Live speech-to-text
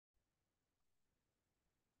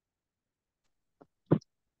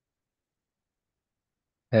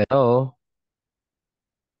Hello,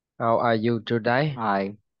 how are you today?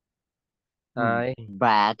 I Hi.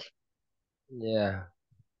 bad. Yeah.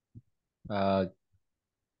 Uh,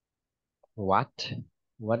 what?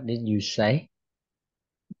 What did you say?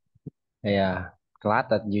 Yeah. Glad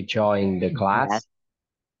that you joined the Bad. class.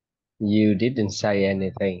 You didn't say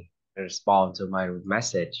anything. Respond to my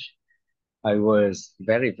message. I was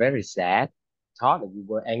very, very sad. Thought that you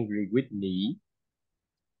were angry with me.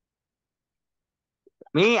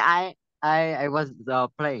 Me, I was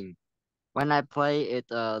playing. When I play, it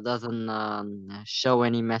doesn't show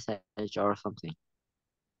any message or something.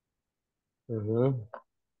 Mm-hmm.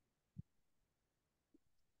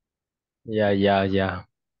 Yeah, yeah, yeah.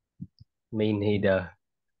 Me neither.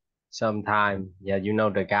 Sometime, yeah, you know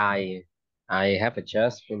the guy. I have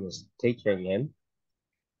just finished teaching him.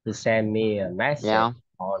 He sent me a message Yeah.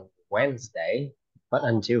 on Wednesday, but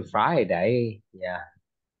until Friday, yeah,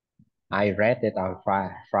 I read it on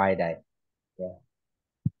Friday. Yeah,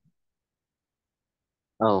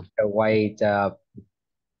 Oh, wait, I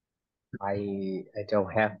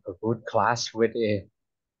don't have a good class with it.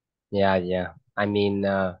 Yeah, yeah. I mean,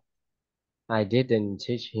 I didn't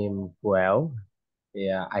teach him well.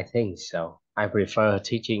 Yeah, I think so. I prefer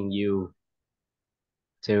teaching you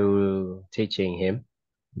to teaching him,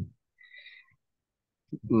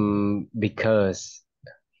 because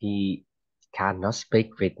he cannot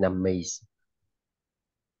speak Vietnamese.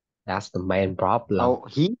 That's the main problem. oh,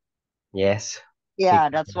 he. Yes, he Yeah,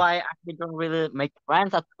 that's why I don't really make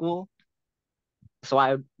friends at school. So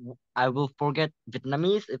I will forget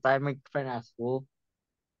Vietnamese if I make friends at school.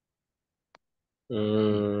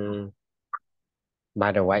 mm,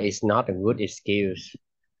 by the way, it's not a good excuse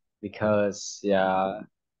because you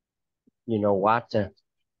know what?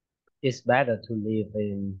 It's better to live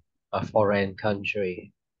in a foreign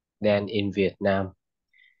country than in Vietnam.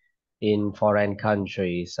 In foreign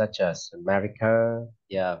countries such as America,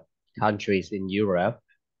 yeah, countries in Europe,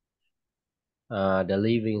 the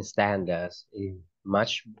living standards is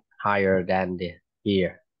much higher than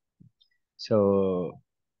here. So,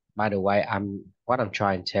 by the way, what I'm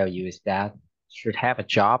trying to tell you is that you should have a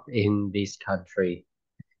job in this country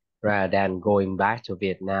rather than going back to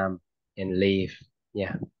Vietnam and live.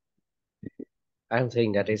 Yeah, I don't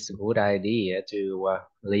think that is a good idea to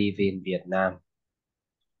live in Vietnam.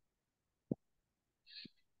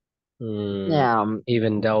 Yeah.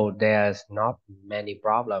 Even though there's not many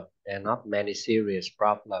problems, there are not many serious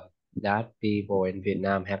problems that people in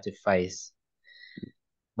Vietnam have to face.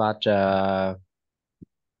 But you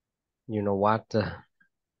know what? The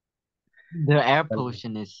air Um,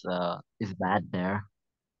 pollution is bad there.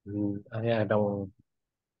 I don't.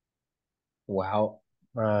 Well,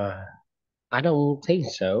 I don't think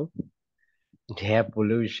so. Air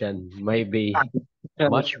pollution may be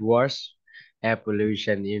much worse. Air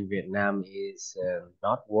pollution in Vietnam is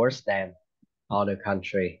not worse than other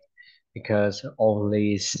country because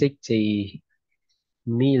only 60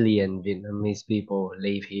 million Vietnamese people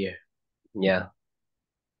live here. Yeah.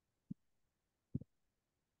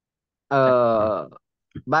 Uh,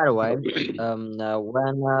 by the way,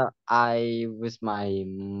 when I with my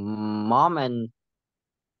mom and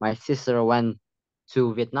my sister went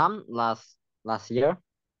to Vietnam last year.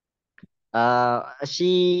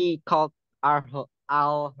 She called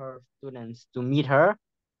all her students to meet her,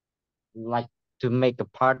 like to make a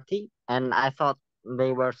party, and I thought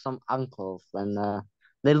they were some uncles, and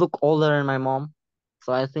they look older than my mom.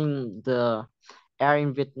 So I think the air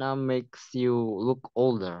in Vietnam makes you look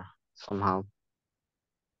older somehow.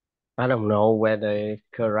 I don't know whether it's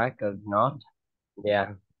correct or not.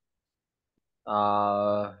 Yeah.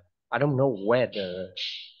 Uh, I don't know whether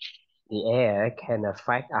the air can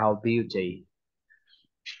affect our beauty.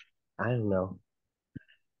 I don't know.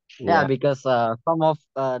 Yeah, Yeah. because some of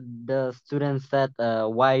the students said,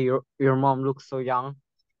 "Why your mom looks so young?"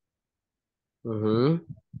 Mm-hmm.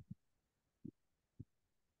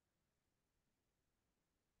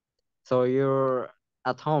 So you're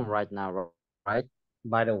at home right now, right?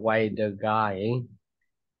 By the way, the guy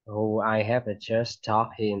who I have just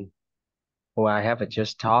talked him, who I have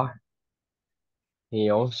just talked, he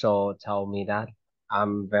also told me that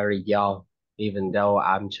I'm very young, even though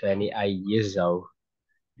I'm 28 years old.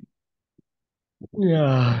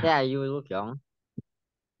 Yeah. Yeah, you look young.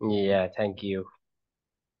 Yeah, thank you.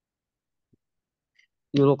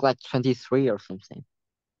 You look like 23 or something.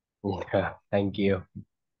 Yeah, thank you.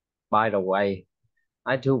 By the way,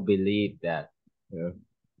 I do believe that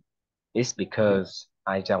it's because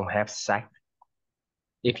I don't have sex.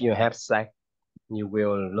 If you have sex, you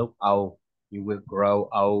will look old. You will grow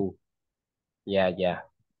old. Yeah, yeah.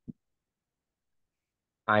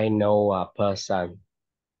 I know a person.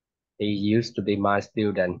 He used to be my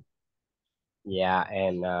student. Yeah,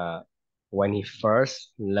 and when he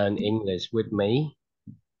first learned English with me,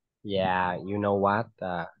 yeah, you know what?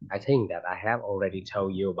 I think that I have already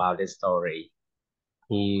told you about this story.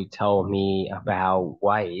 He told me about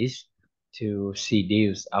ways to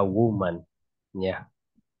seduce a woman. Yeah,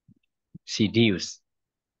 seduce.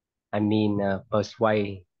 I mean,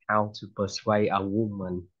 persuade, how to persuade a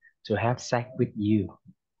woman to have sex with you.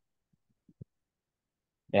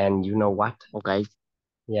 And you know what? Okay.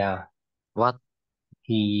 Yeah, What?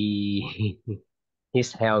 he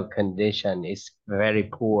his health condition is very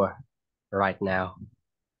poor right now.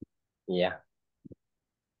 Yeah,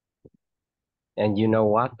 and you know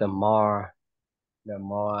what? The more,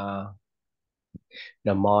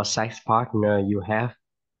 the more sex partner you have,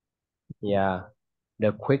 yeah,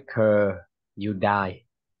 the quicker you die,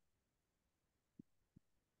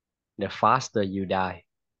 the faster you die.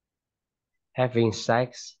 Having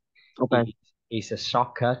sex Okay. is, is a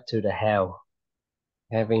shortcut to the hell.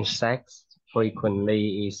 Having sex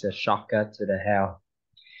frequently is a shortcut to the hell.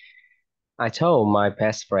 I told my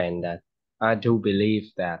best friend that I do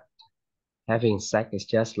believe that having sex is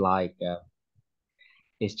just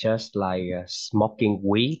like smoking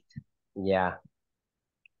weed, yeah,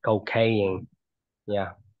 cocaine,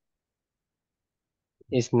 yeah,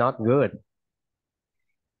 it's not good,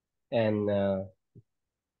 and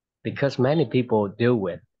because many people do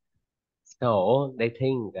it, so they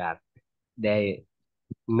think that they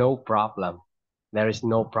no problem, there is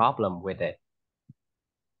no problem with it.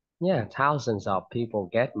 Yeah, thousands of people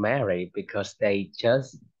get married because they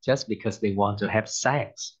just because they want to have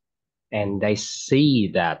sex, and they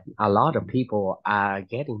see that a lot of people are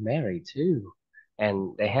getting married too,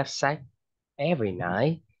 and they have sex every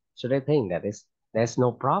night, so they think that there's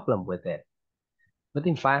no problem with it. But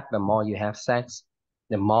in fact, the more you have sex,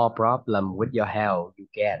 the more problem with your health you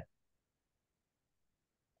get.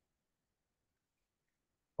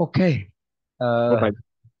 Okay. Uh, Okay.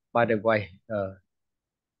 by the way,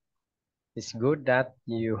 it's good that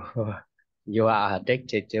you you are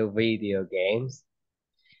addicted to video games.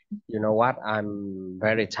 You know what? I'm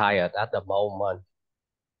very tired at the moment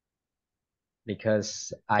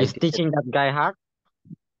because I Is did, teaching that guy hard?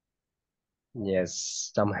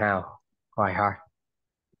 yes, somehow quite hard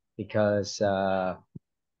because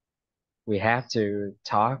we have to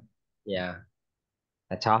talk. Yeah,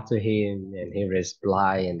 I talked to him and he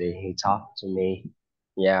replied and then he talked to me.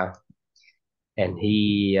 Yeah, and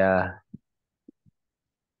he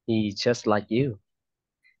just like you.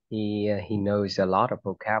 He knows a lot of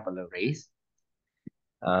vocabularies.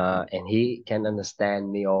 And he can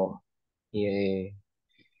understand me all. He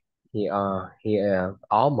he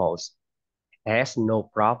almost has no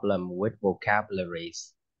problem with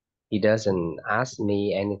vocabularies. He doesn't ask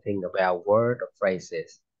me anything about word or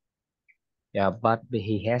phrases. Yeah, but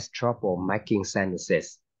he has trouble making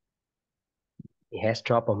sentences. He has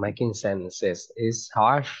trouble making sentences. It's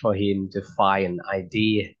hard for him to find an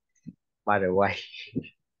idea. By the way,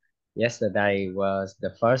 yesterday was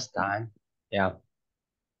the first time. Yeah.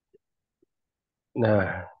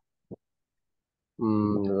 Uh,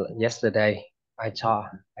 Yesterday I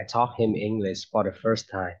taught him English for the first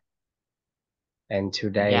time, and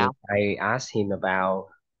today Yeah. I asked him about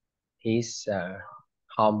his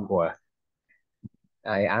homework.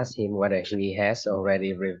 I asked him whether he has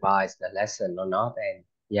already revised the lesson or not, and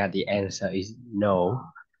yeah, the answer is no.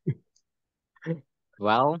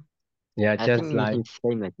 Well, Yeah, I just think like he's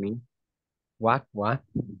same like me. what,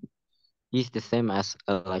 He's the same as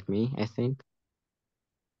like me, I think.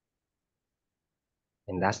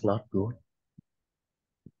 and that's not good.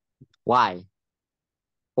 Why?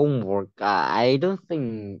 Homework. I don't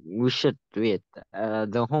think we should do it.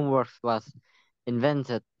 The homework was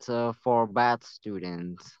invented for bad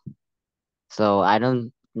students. So I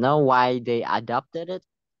don't know why they adopted it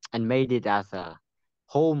and made it as a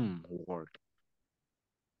homework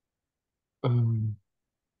Mm,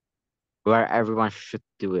 where everyone should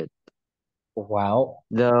do it. well,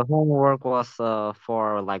 The homework was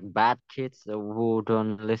for like bad kids who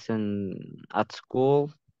don't listen at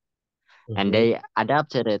school, and mhm. they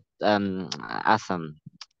adapted it as an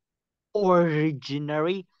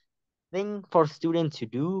originary thing for students to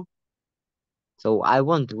do. So I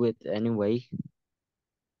won't do it anyway.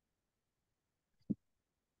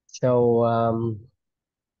 So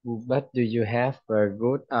but do you have a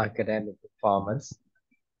good academic performance?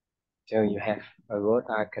 Do you have a good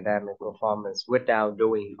academic performance without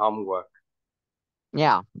doing homework?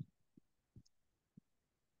 Yeah.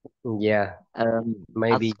 Yeah, At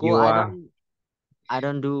maybe school you are. I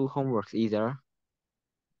don't do homeworks either.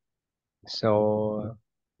 So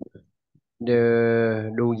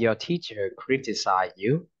Do your teacher criticize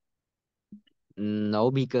you? No,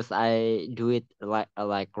 because I do it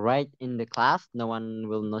like right in the class. No one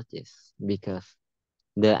will notice because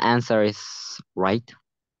the answer is right.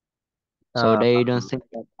 So Uh, they don't think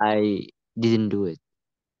that I didn't do it.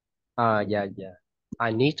 yeah, yeah.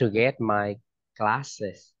 I need to get my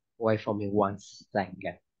glasses. Wait for me 1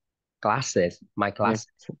 second. Glasses, my Yeah, glasses.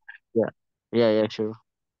 sure. Yeah, yeah, sure.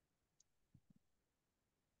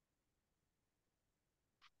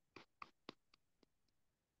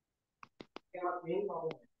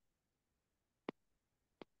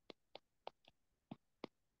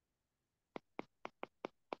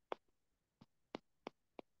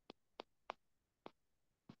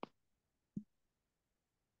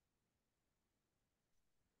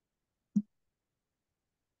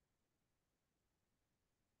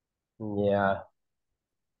 Yeah.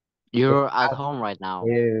 You're at home right now,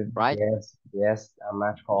 right? Yes, yes, I'm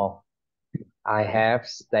at home. I have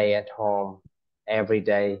stay at home every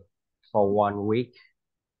day for 1 week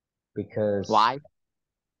because Why?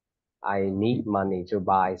 I need money to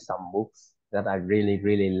buy some books that I really,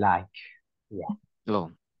 really like. Yeah,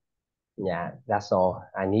 Oh, yeah, that's all.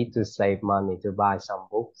 I need to save money to buy some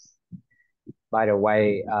books. By the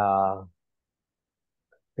way,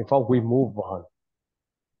 before we move on,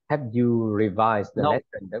 have you revised the no,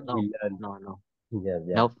 lesson that no, we learned? no, no, Yeah,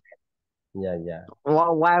 yeah, nope. yeah, yeah.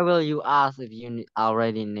 Why will you ask if you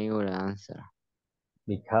already knew the answer?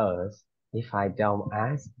 Because if I don't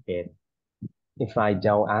ask it, if I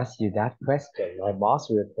don't ask you that question, my boss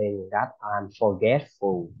will think that I'm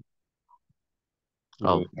forgetful.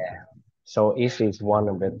 Oh, Yeah. So it is one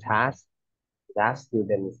of the tasks that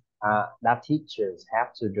that teachers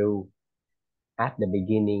have to do at the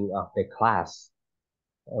beginning of the class.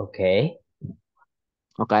 Okay.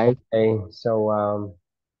 okay. Okay. So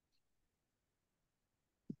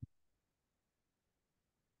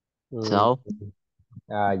mm, So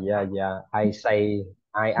yeah, yeah. I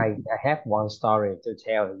have one story to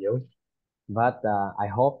tell you, but I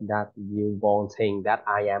hope that you won't think that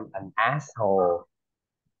I am an asshole.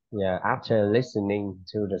 Yeah, after listening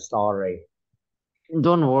to the story.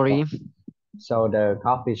 don't worry. So the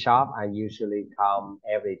coffee shop I usually come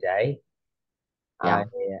every day. Yeah.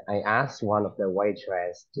 I I asked one of the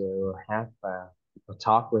waitress to have a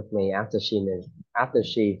talk with me after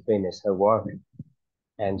she finished her work,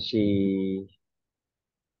 and she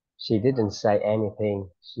didn't say anything.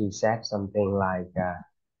 She said something like,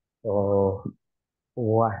 "Oh,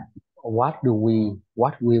 what what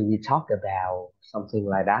will we talk about?" Something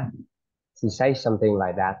like that. She says something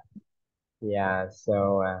like that. Yeah.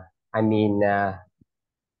 So I mean,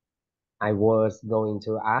 I was going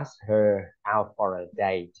to ask her out for a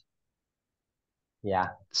date. Yeah,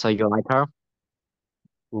 So you like her?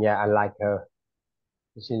 yeah, I like her.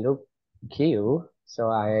 She looked cute, so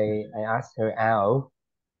I asked her out.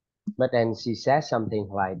 But then she said something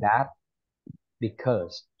like that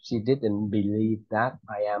because she didn't believe that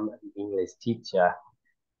I am an English teacher.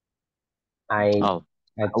 I Oh,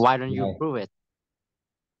 I why don't you I, prove it?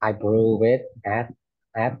 I prove it at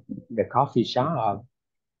the coffee shop.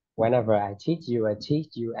 Whenever I teach you at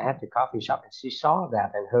the coffee shop, and she saw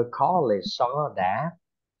that, and her colleagues saw that.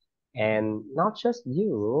 And not just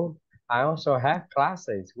you, I also have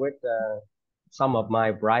classes with some of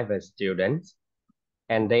my private students,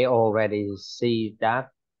 and they already see that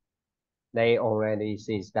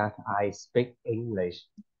I speak English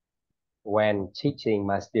when teaching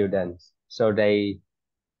my students. So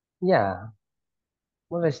yeah,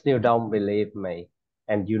 well, they still don't believe me.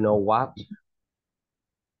 And you know what?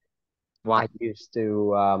 I What? used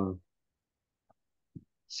to,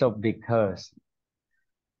 so because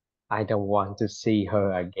I don't want to see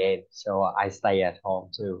her again, so I stay at home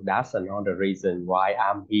too. That's another reason why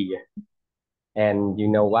I'm here. And you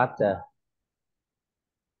know what?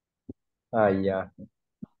 Yeah,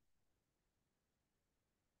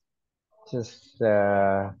 just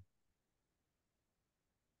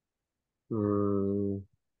mm,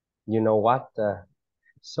 you know what?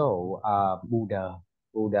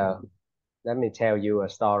 Buddha. Let me tell you a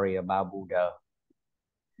story about Buddha.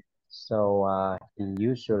 So he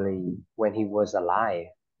usually, when he was alive,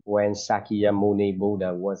 when Sakyamuni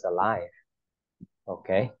Buddha was alive,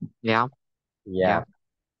 okay, Yeah, yeah, yeah.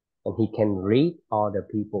 and he can read other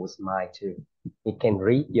people's mind too. He can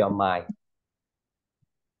read your mind.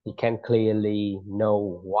 He can clearly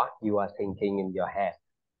know what you are thinking in your head.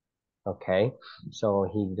 Okay, so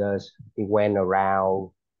he went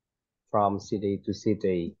around from city to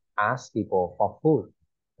city, ask people for food.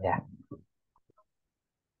 Yeah,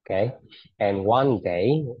 okay. And one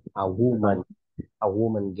day, a woman, a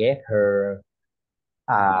woman gave her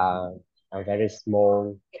uh, a very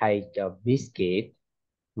small cake of biscuit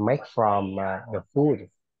made from the food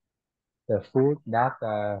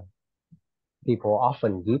that people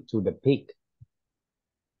often give to the pig.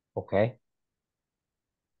 Okay,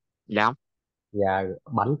 Yeah. yeah,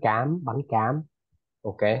 bánh cám.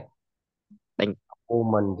 Okay, Like,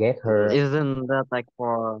 woman get her. isn't that like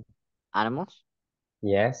for animals?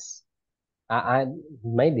 Yes, I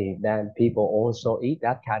maybe that people also eat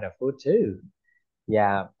that kind of food too.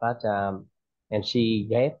 Yeah, but and she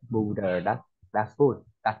gave Buddha that food,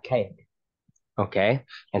 that cake. Okay,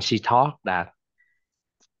 and she thought that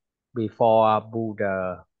before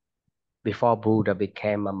Buddha before Buddha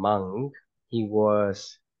became a monk, he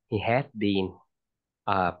was he had been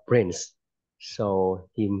a prince. So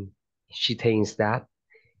she thinks that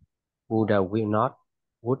Buddha will not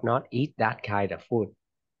would not eat that kind of food,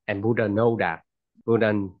 and Buddha know that.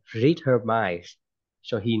 Buddha read her mind,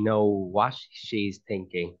 so he know what she's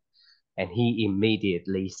thinking, and he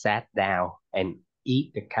immediately sat down and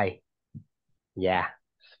eat the cake. Yeah.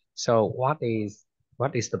 So what is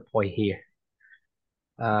the point here?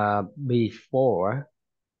 Before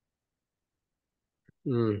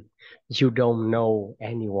mm, you don't know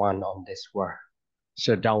anyone on this world,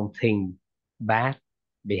 so don't think bad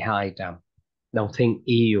behind them. Don't think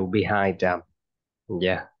ill behind them.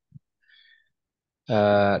 Yeah.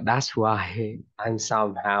 That's why I'm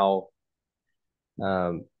somehow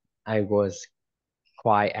um, I was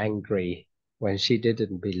quite angry when she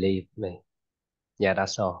didn't believe me. Yeah,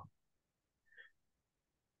 that's all.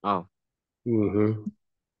 Oh, Mm-hmm.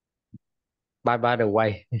 By the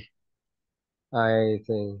way, I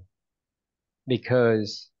think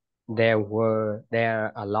because there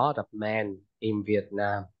are a lot of men in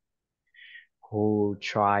Vietnam who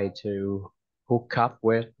try to hook up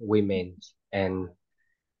with women and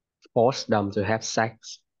force them to have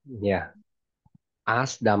sex. Yeah,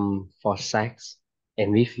 ask them for sex,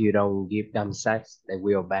 and if you don't give them sex, they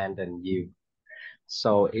will abandon you.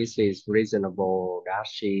 So it is reasonable that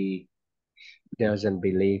she doesn't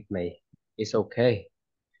believe me. It's okay.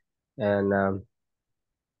 And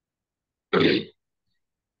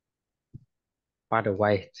by the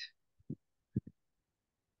way,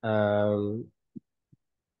 um,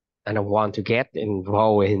 I don't want to get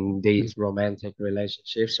involved in these romantic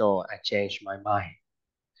relationships, so I changed my mind.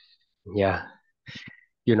 Yeah,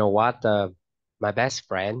 you know what? My best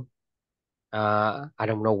friend. I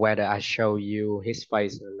don't know whether I show you his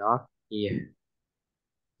face or not. Yeah.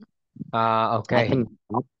 I Okay. think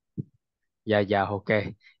not. Yeah,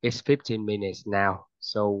 okay. It's 15 minutes now,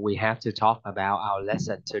 so we have to talk about our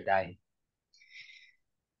lesson today.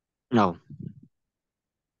 No.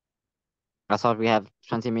 I thought we have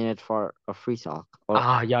 20 minutes for a free talk or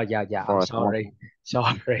Yeah. I'm for a talk. sorry.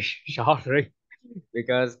 Sorry, sorry.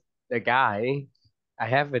 Because the guy, I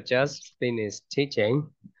have just finished teaching.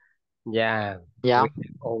 Yeah, Yeah. we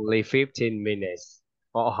have only 15 minutes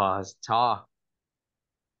for us talk.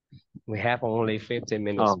 We have only 15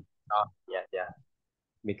 minutes Oh, to talk. Yeah.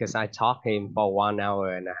 Because I taught him for 1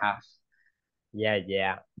 hour and a half.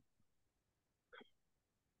 Yeah.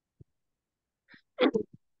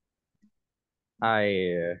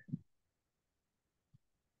 I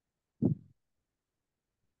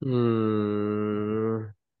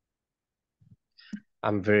mm,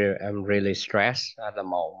 I'm really stressed at the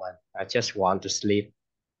moment. I just want to sleep.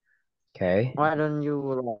 Okay. why don't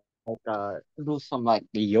you do some like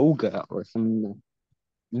yoga or some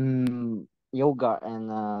yoga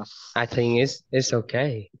and I think it's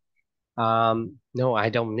okay. No, I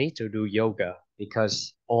don't need to do yoga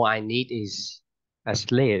because all I need is a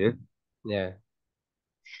sleep. Yeah, oh,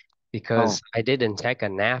 because I didn't take a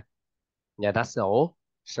nap. Yeah, that's all.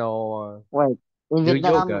 So wait, in do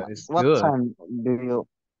Vietnam, yoga is what good. time do you,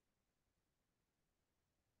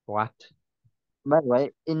 What? by the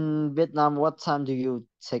way, in Vietnam, what time do you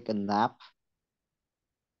take a nap?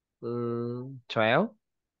 12?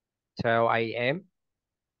 12 a.m.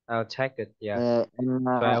 I'll take it. Yeah, And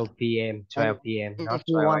 12 p.m. and 12 p.m. if Not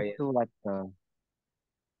you 12 want a.m. to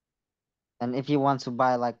and if you want to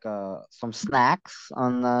buy some snacks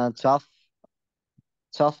on 12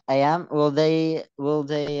 a.m., will they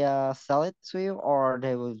sell it to you or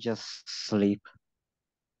they will just sleep?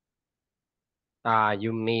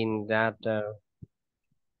 You mean that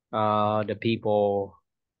the people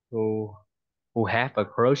who who have a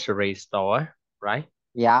grocery store, right?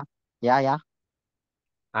 Yeah, yeah.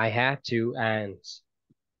 I have two aunts.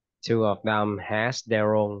 Two of them has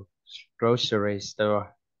their own grocery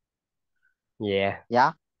store. Yeah,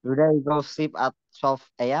 Yeah. Do they go sleep at 12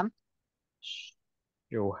 a.m.?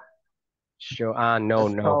 sure, sure. No.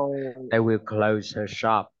 So They will close her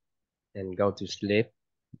shop and go to sleep.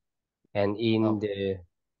 And in Oh, the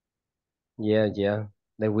yeah, yeah,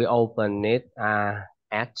 they will open it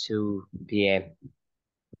at 2 p.m.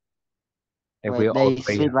 They wait, will they only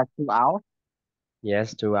sleep like 2 hours?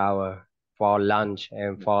 yes 2 hour for lunch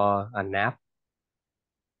and for a nap.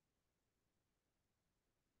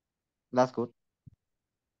 That's good.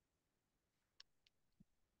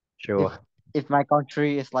 If Sure. if my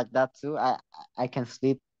country is like that too, I can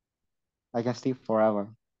sleep. I can sleep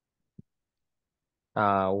forever.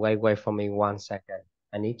 Wait for me 1 second.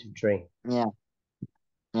 I need to drink. Yeah,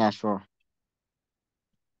 yeah, sure.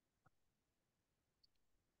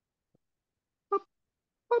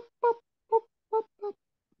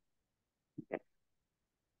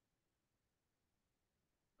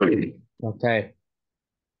 Okay.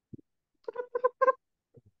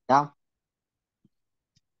 Yeah,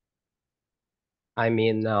 I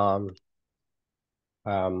mean, um,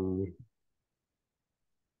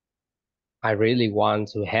 I really want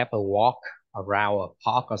to have a walk around a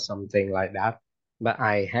park or something like that, but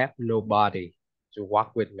I have nobody to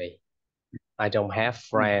walk with me. I don't have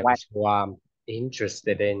why? friends who are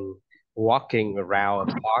interested in walking around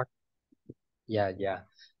a park. Yeah, yeah.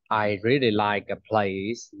 I really like a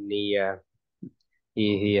place near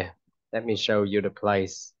here. Let me show you the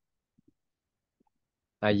place.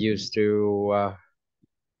 I used to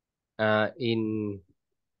in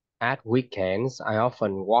at weekends. I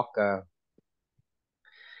often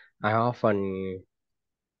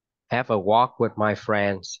have a walk with my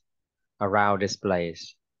friends around this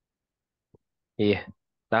place. Here,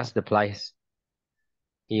 that's the place.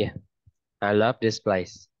 Here, I love this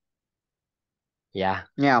place. Yeah,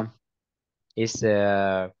 Yeah, it's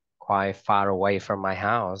quite far away from my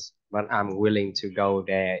house, but I'm willing to go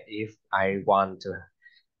there if I want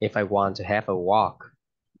to have a walk.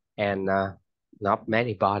 And not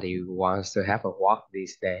many body wants to have a walk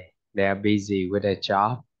these days. They are busy with their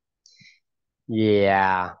job.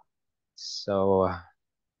 Yeah, so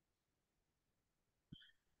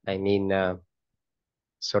I mean,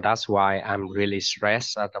 so that's why I'm really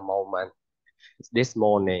stressed at the moment. This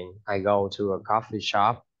morning, I go to a coffee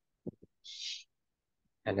shop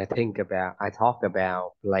and I talk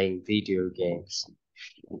about playing video games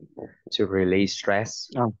to release stress,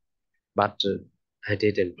 oh, but I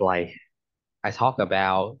didn't play. I talk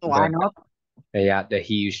about why not? the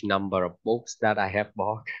huge number of books that I have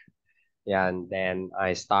bought. Yeah, and then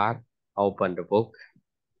I open the book,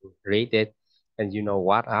 read it, and you know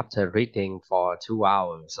what? After reading for 2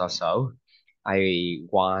 hours or so, I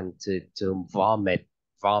wanted to vomit.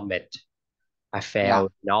 I Yeah,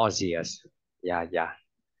 felt nauseous. Yeah, yeah.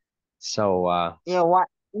 So yeah. Why?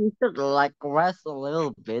 You should like rest a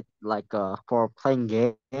little bit, like for playing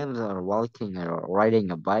games or walking or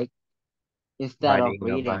riding a bike instead of riding a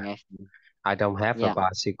reading. bike. Actually, I don't have a yeah,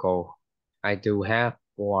 bicycle. I do have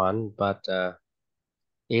one, but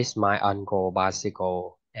it's my uncle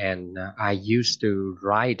bicycle, and I used to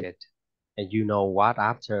ride it. And you know what?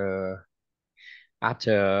 After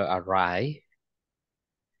a ride,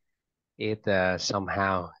 it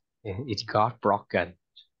somehow it got broken.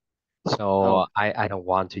 So oh, I don't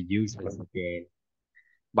want to use this again.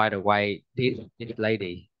 By the way, this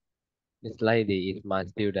lady is my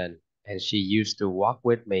student, and she used to walk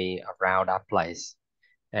with me around that place.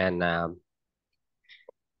 And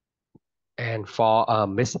for a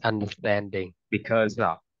misunderstanding, because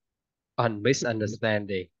of a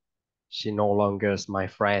misunderstanding, she no longer is my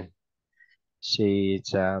friend. She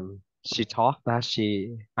thought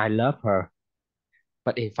that I love her,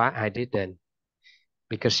 but in fact I didn't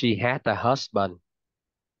because she had a husband.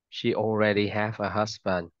 She already have a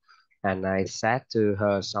husband, and I said to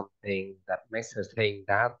her something that makes her think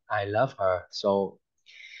that I love her. So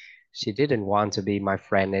she didn't want to be my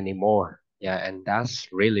friend anymore. Yeah, and that's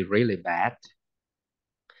really, really bad.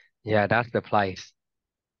 Yeah, that's the place.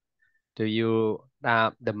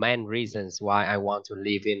 The main reasons why I want to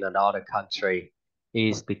live in another country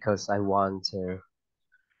is because I want to,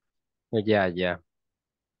 yeah, yeah.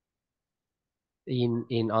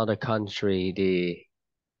 In other country,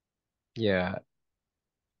 yeah,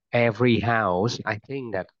 every house, I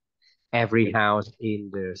think that every house in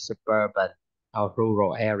the suburban or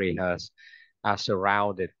rural areas are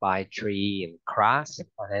surrounded by tree and grass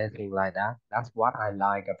or anything like that. That's what I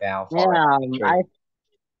like about foreign yeah. country.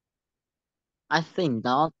 I think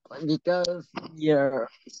not because here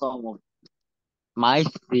some of my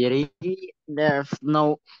city there's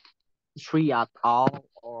no tree at all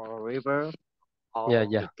or river Yeah, all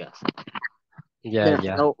yeah, because yeah, there's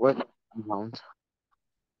yeah, no river around.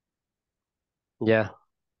 yeah.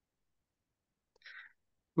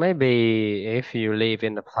 Maybe if you live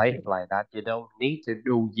in a place like that, you don't need to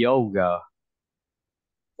do yoga.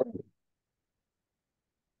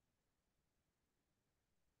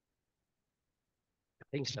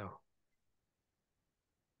 think so.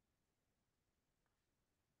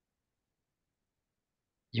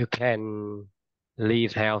 You can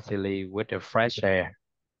live healthily with the fresh air.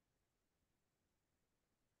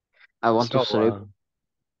 I want to So, sleep.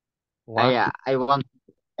 what? I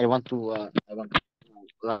want to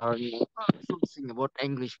learn something about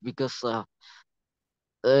English because uh,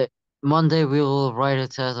 Monday we will write a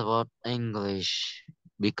test about English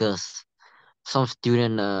because some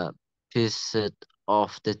student pissed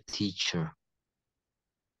off the teacher.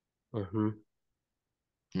 Hmm.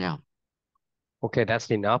 Yeah. Okay, that's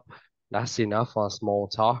enough. That's enough for small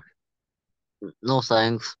talk. No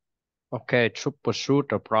thanks. Okay, troubleshoot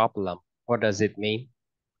the problem. What does it mean?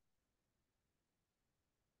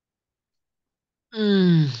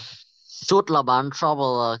 Ừm, Shoot là bạn trouble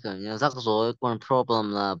là kiểu như rắc rối, còn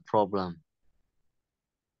problem là problem.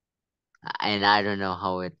 And I don't know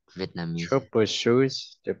how it Vietnamese. Troubleshoot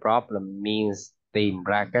the problem means tìm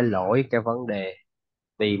ra cái lỗi, cái vấn đề,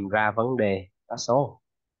 tìm ra vấn đề. That's all.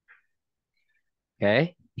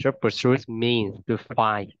 Okay. Troubleshoot means to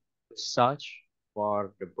find, to search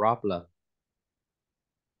for the problem.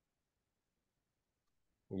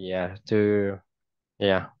 Yeah,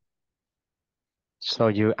 yeah. So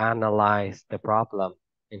you analyze the problem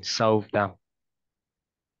and solve them.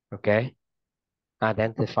 Okay.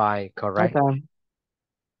 Identify, correct? Okay.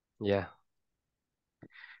 Yeah.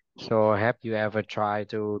 So have you ever tried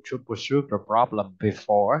to troubleshoot a problem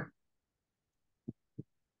before?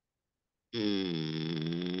 Mm,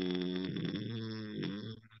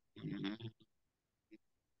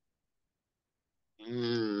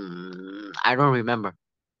 I don't remember.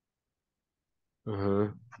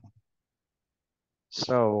 Hmm.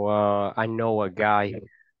 So I know a guy.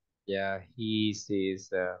 Yeah, he's the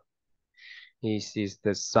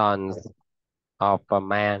son of a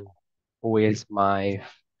man who is my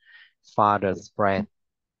father's friend.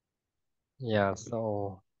 Yeah,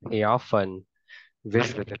 so he often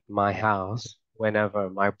visited my house whenever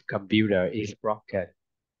my computer is broken.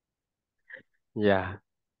 Yeah,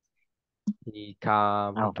 he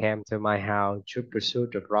Oh, came to my house to pursue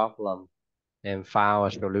the problem and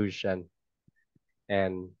found a solution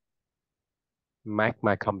and make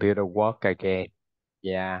my computer work again.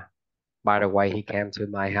 Yeah. By the way, he came to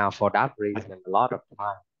my house for that reason a lot of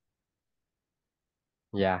time.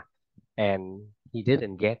 Yeah. And he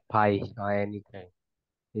didn't get paid or anything.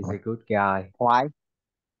 He's a good guy. why?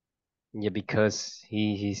 Yeah, because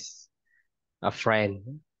he's a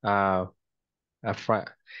friend. A friend.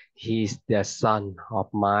 He's the son of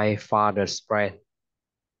my father's friend.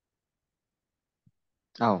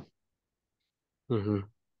 Oh, Hmm.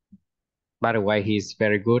 By the way, he's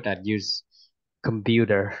very good at use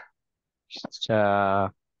computer, uh,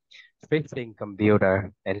 fixing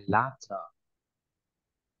computer and laptop.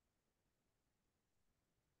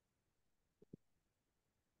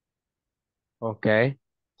 Okay.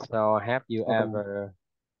 So have you okay. ever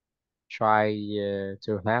tried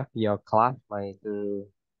to have your classmate to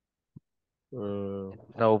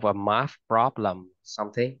solve a math problem,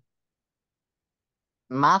 something?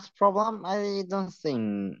 Math problem? I don't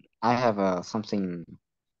think I have something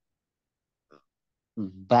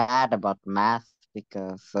bad about math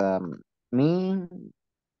because me,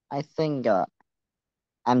 I think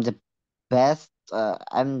I'm the best.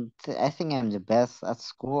 I think I'm the best at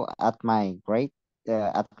school at my grade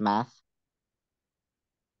at math.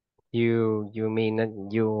 You mean that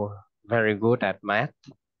you very good at math,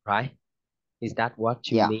 right? Is that what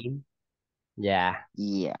you Yeah, mean? Yeah,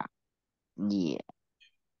 yeah, yeah.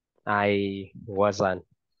 I wasn't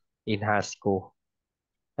in high school.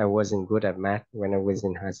 I wasn't good at math when I was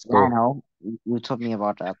in high Yeah, I school. know. You told me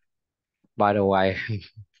about that. By the way,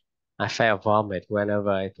 I feel vomit whenever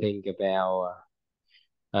I think about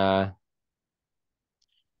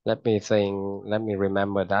let me think, let me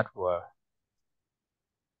remember that word.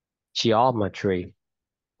 Geometry.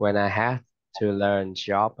 When I had to learn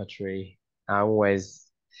geometry, I always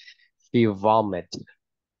feel vomit,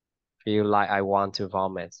 feel like I want to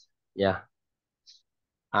vomit. Yeah.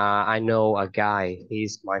 I know a guy,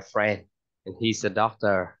 he's my friend, and he's a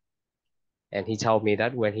doctor. And he told me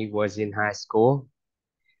that when he was in high school,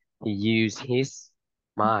 he used his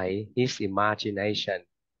mind, his imagination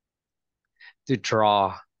to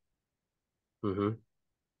draw. Hmm.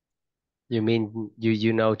 You mean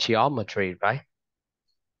you know geometry, right?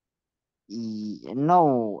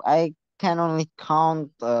 No, I can only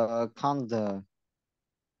count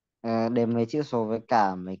đếm mấy chữ số với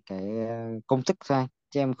cả mấy cái công thức thôi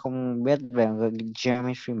chứ em không biết về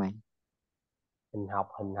geometry mày. Hình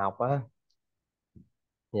học á.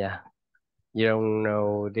 Yeah. You don't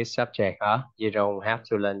know this subject, huh? You don't have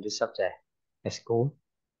to learn this subject at school.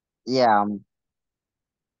 Yeah,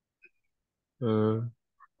 Mm.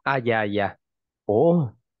 Ah, yeah, yeah.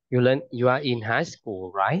 Oh, you are in high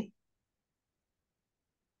school, right?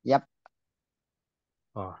 yep.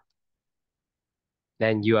 Oh,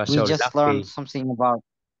 then you are We so just learned lucky. something about,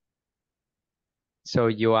 So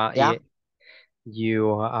yeah, you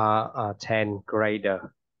are a 10th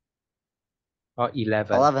grader or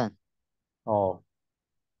 11. 11. Oh,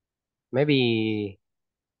 maybe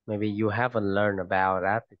maybe you haven't learned about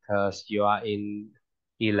that because you are in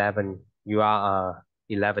 11. You are a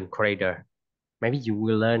 11th grader. Maybe you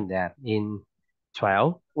will learn that in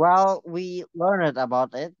 12. Well, we learned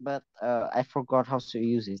about it, but I forgot how to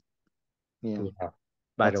use it. Yeah, Yeah.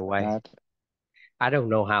 By the that's way, bad. I don't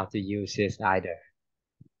know how to use this either.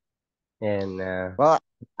 And Well,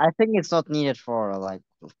 I think it's not needed for like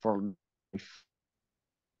for.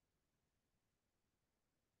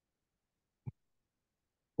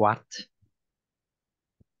 what?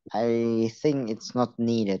 I think it's not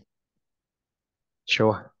needed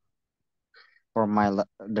Sure. for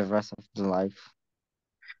the rest of the life.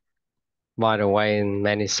 By the way, in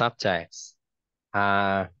many subjects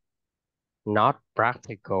are not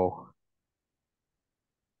practical.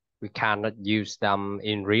 We cannot use them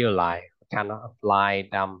in real life. We cannot apply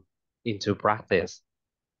them into practice.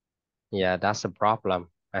 Yeah, that's a problem.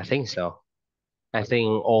 I think so. I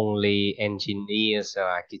think only engineers or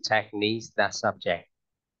architect needs that subject,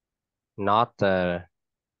 not the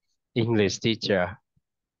English teacher.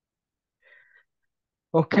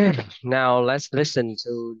 Okay, now let's listen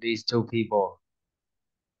to these two people.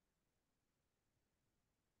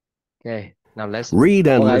 Okay, now let's. Read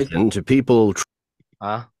and Okay. listen to people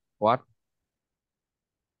Huh? What?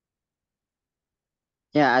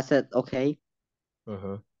 Yeah, I said okay.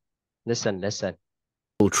 Mm-hmm. Listen.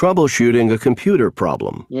 troubleshooting a computer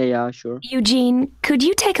problem. Yeah, yeah, sure. Eugene, could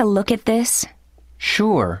you take a look at this?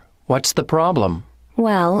 Sure. What's the problem?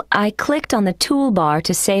 Well, I clicked on the toolbar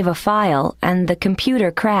to save a file and the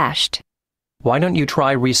computer crashed. Why don't you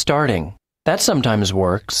try restarting? That sometimes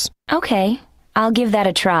works. Okay, I'll give that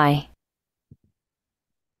a try.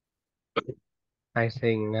 I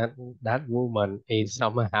think that woman is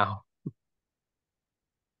somehow.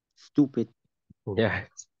 Stupid. Yes.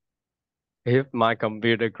 If my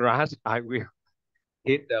computer crash, I will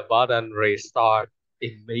hit the button restart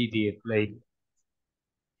immediately.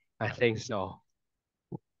 I think so.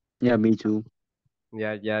 Yeah, me too.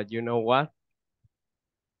 Yeah, yeah. You know what?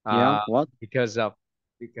 Yeah, Uh, what? because of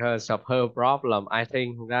because of her problem, I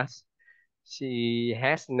think that she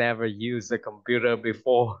has never used a computer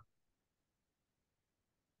before.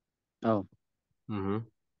 Oh, Mm-hmm.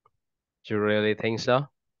 Do you really think so?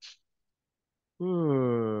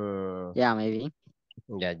 Hmm. yeah, maybe.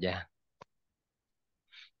 Yeah, yeah.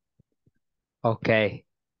 Okay.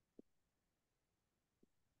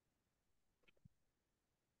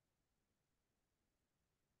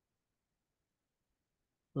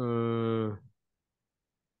 Hmm.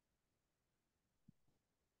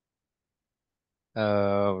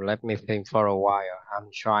 Let me think for a while. I'm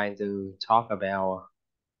trying to talk about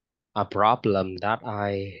a problem that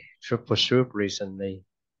I troubleshoot recently.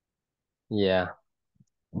 Yeah.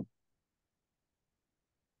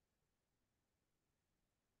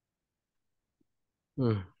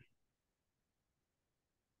 Hmm.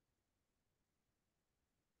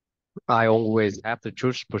 I always have to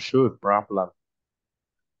troubleshoot problem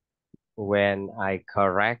when I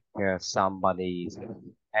correct somebody's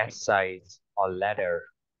essays or letter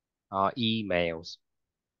or emails.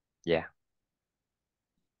 Yeah.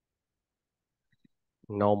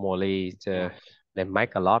 Normally, they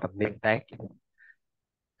make a lot of mistake,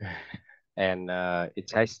 and it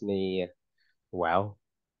takes me well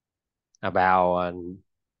about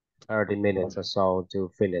 30 minutes or so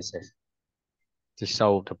to finish it, to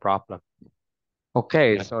solve the problem.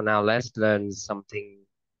 Okay, so now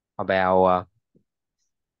about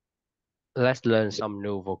let's learn some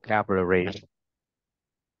new vocabulary.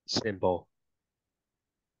 Simple.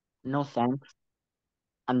 No thanks.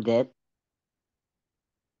 I'm dead.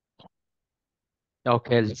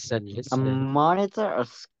 Okay, A listen. monitor, a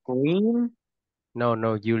screen, No,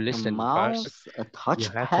 no, you a listen first. mouse, a You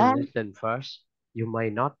have to touchpad. listen first. You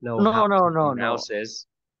may not know No, how no, to no, no. pronounce this.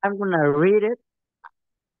 I'm gonna read it.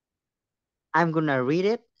 I'm gonna read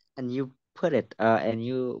it, and you put it, and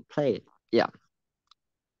you play it. Yeah,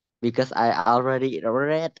 because I already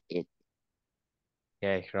read it.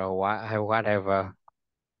 Okay, so whatever.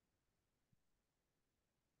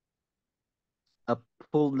 A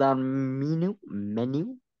pull down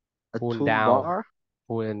menu, a Pull down, toolbar.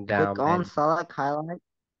 pull Click down, on, man. select, highlight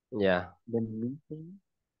Yeah. the meeting.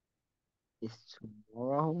 is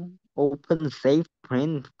tomorrow. Open, save,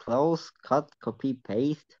 print, close, cut, copy,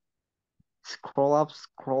 paste. Scroll up,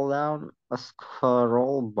 scroll down, a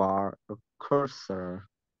scroll bar, a cursor,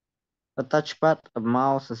 a touchpad, a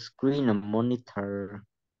mouse, a screen, a monitor.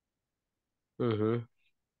 Mm-hmm.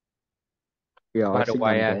 Yeah, By I've the seen that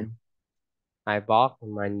way, again. I bought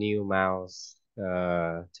my new mouse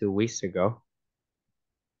 2 weeks ago.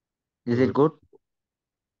 Is Mm. it good?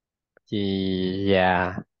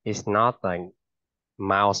 Yeah, it's not like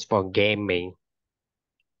mouse for gaming,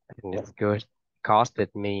 and it's good. Costed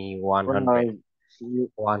me Well,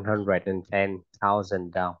 you-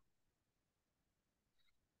 110,000 down.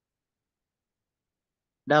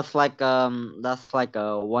 that's like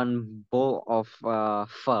one bowl of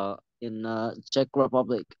pho in Czech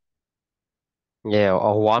Republic. Yeah,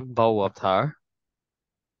 or one bowl of phở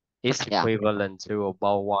is Yeah, equivalent to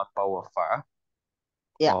one bowl of phở.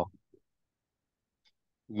 yeah. Oh,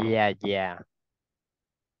 yeah, yeah.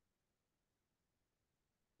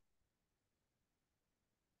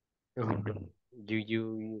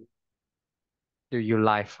 Do you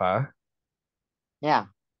like phở? Yeah,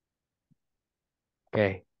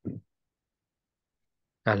 Okay,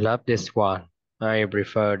 I love this one. I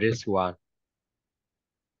prefer this one.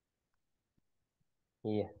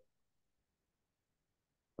 Yeah,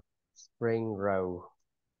 spring roll.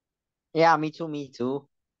 yeah, me too, me too.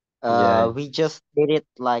 Yeah. We just ate it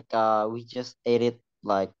like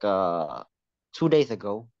 2 days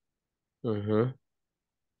ago. Mm-hmm.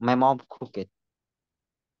 My mom cooked it.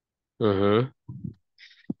 Mm-hmm.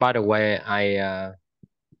 By the way,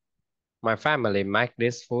 my family make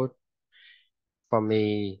this food for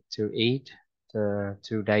me to eat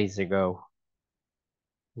 2 days ago.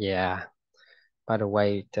 Yeah. By the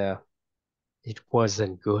way, it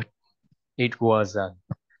wasn't good. It wasn't.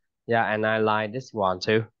 Yeah, and I like this one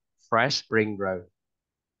too. Fresh spring roll.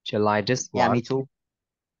 Do you like this Yeah, one? me too.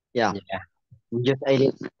 Yeah, Yeah. we just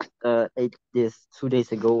ate this 2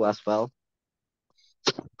 days ago as well.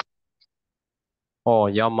 Oh,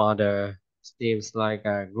 your mother seems like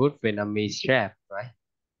a good Vietnamese chef, right?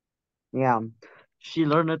 Yeah, she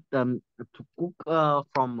learned to cook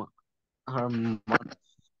from her mother.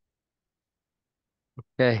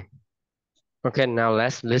 Okay. Okay, now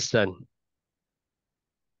let's listen.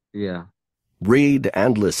 Yeah. Read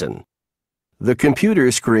and listen. The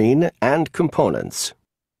computer screen and components.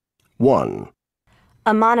 1,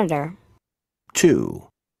 A monitor. 2,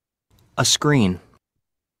 A screen.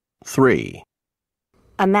 3,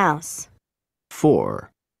 A mouse.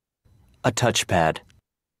 4, A touchpad.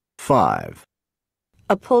 5,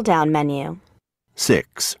 A pull-down menu.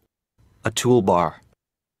 6, A toolbar.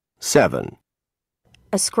 7,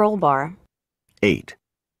 A scroll bar. 8.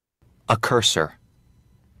 A cursor.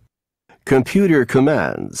 Computer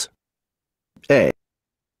commands. A.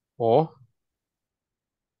 Oh,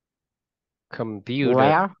 computer.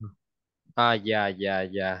 Where? Yeah, yeah,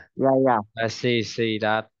 yeah. Yeah, yeah. I see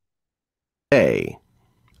that. A.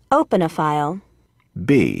 Open a file.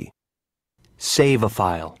 B. Save a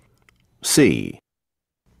file. C.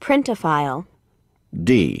 Print a file.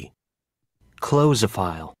 D. Close a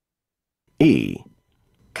file. E.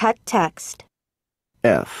 Cut text.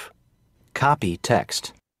 F. Copy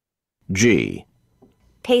text. G.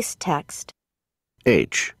 Paste text.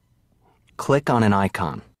 H. Click on an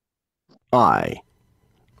icon. I.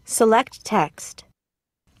 Select text.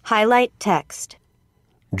 Highlight text.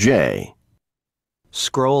 J.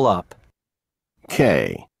 Scroll up.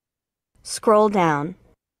 K. Scroll down.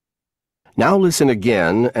 Now listen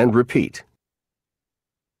again and repeat.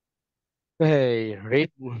 Hey,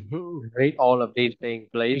 read read all of these things,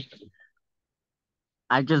 please.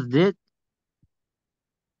 I just did.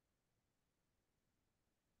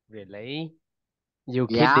 Really? You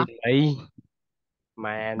Yeah. kidding me?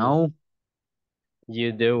 Man, No.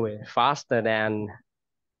 you do it faster than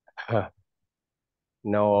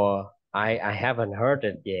no, I haven't heard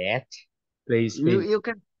it yet. Please, please. You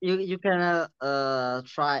can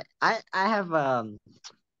try. I have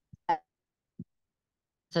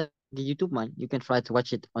the YouTube one. You can try to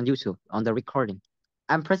watch it on YouTube on the recording.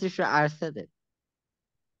 I'm pretty sure I said it.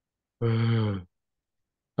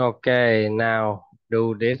 Okay, now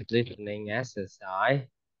do this listening exercise.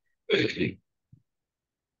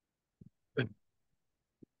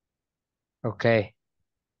 Okay,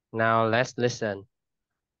 now let's listen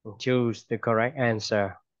and choose the correct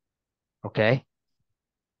answer. Okay?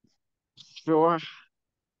 Sure.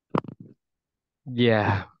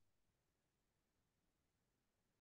 Yeah.